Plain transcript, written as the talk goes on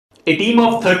A team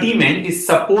of 30 men is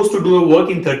supposed to do a work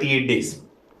in 38 days.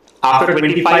 After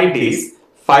 25 days,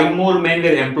 5 more men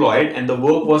were employed and the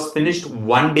work was finished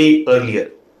 1 day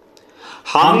earlier.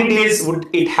 How many days would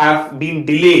it have been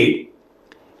delayed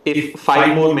if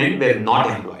 5 more men were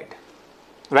not employed?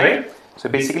 Right? So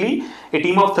basically, a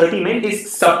team of 30 men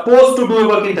is supposed to do a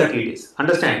work in 30 days.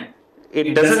 Understand?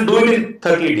 It doesn't do it in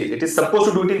 30 days. It is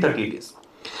supposed to do it in 30 days.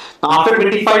 Now, after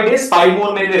 25 days, 5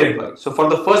 more men were employed. So for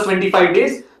the first 25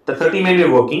 days, the 30 men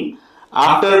were working.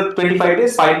 After 25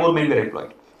 days, 5 more men were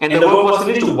employed. And the work was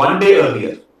finished 1 day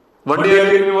earlier. 1 day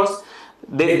earlier was,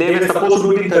 they were supposed to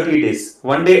do it in 30 days.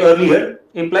 1 day earlier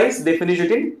implies they finished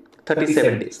it in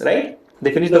 37 days, right?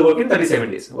 They finished the work in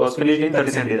 37 days. It was finished in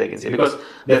 37 days, I can say, because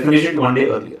they finished it 1 day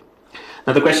earlier.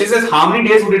 Now the question is, how many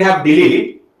days would it have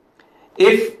delayed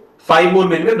if 5 more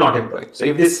men were not employed? So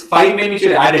if this 5 men which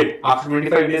were added after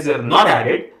 25 days were not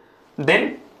added,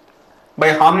 then by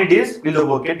how many days will the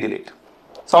work get delayed?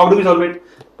 So how do we solve it?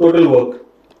 Total work.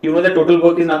 You know that total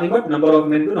work is nothing but number of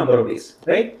men to number of days,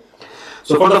 right?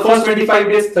 So for the first 25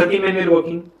 days, 30 men were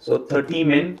working. So 30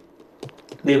 men,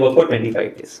 they work for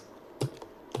 25 days.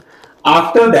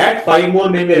 After that, 5 more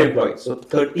men were employed. So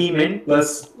 30 men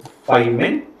plus 5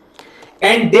 men.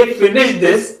 And they finished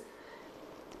this.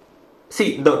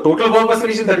 See, the total work was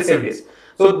finished in 37 days.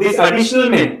 So these additional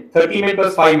men, 30 men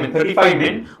plus 5 men, 35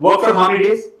 men, work for how many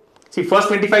days? See, first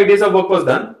 25 days of work was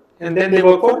done. And then they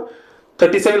work for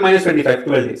 37 minus 25,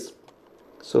 12 days.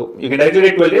 So you can directly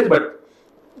write 12 days, but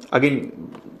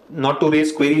again, not to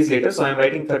raise queries later. So I am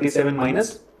writing 37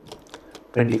 minus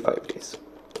 25 days.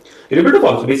 You're able to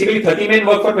follow. So basically 30 men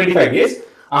work for 25 days.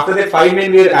 After that 5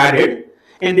 men were added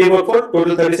and they work for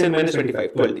total 37 minus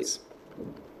 25, 12 days.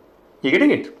 You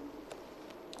getting it?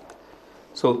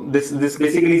 So this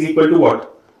basically is equal to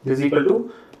what? This is equal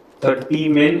to 30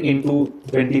 men into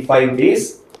 25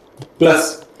 days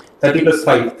plus 30 plus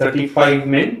 5, 35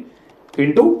 men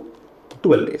into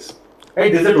 12 days.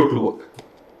 Right? This is the total work.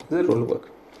 This is the total work.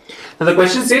 Now the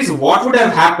question says, what would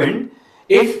have happened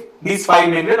if these 5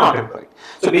 men were not employed?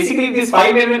 So basically, if these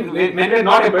 5 men were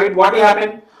not employed, what will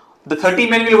happen? The 30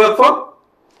 men will work for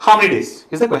how many days?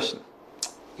 Is the question.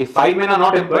 If 5 men are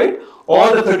not employed,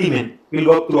 all the 30 men will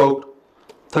work throughout.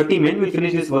 30 men will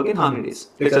finish this work in how many days?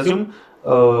 Let's assume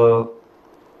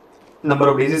number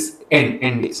of days is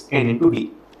n days, n into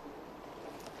d.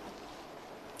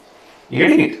 You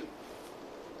getting it?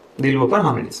 They will work for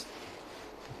how many days?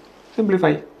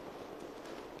 Simplify.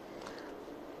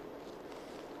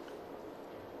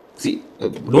 See,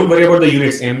 don't worry about the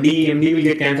units. MD will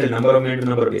get cancelled, number of minutes,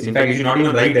 number of days. In fact, you should not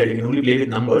even write that. You can only play with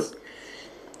numbers.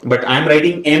 But I am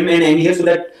writing M and N here so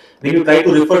that when you try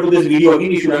to refer to this video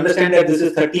again, you should understand that this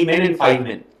is 30 men and 5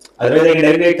 men. Otherwise, I can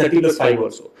directly write 30 plus 5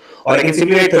 also. Or I can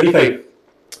simply write 35.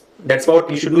 That's what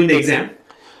you should do in the exam.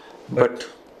 But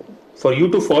for you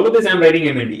to follow this, I am writing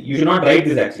M and D. You should not write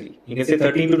this actually. You can say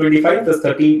 30 into 25 plus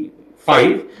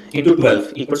 35 into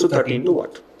 12 equals to 30 into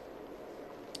what?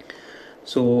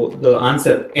 So the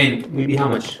answer N will be how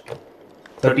much?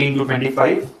 30 into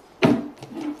 25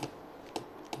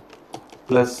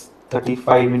 plus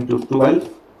 35 into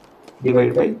 12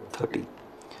 divided by 30.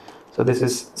 So this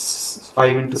is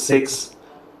 5 into 6,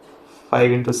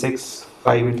 5 into 6,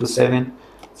 5 into 7,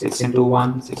 6 into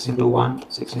 1, 6 into 1,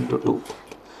 6 into 2.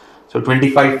 So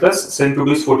 25 plus 7 into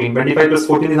 2 is 14. 25 plus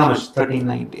 14 is how much?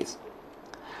 39 days.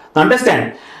 Now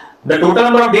understand, the total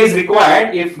number of days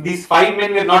required if these 5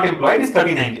 men were not employed is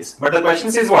 39 days. But the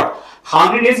question says what?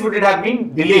 How many days would it have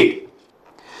been delayed?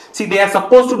 See, they are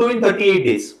supposed to do in 38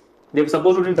 days. They were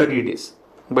supposed to do in 38 days.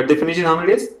 But they finish in how many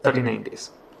days? 39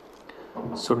 days.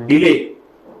 So delay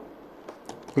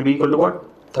will be equal to what?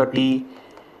 39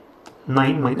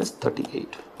 minus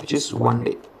 38, which is 1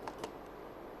 day.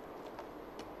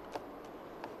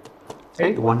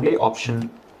 Right? 1 day, option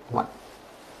 1.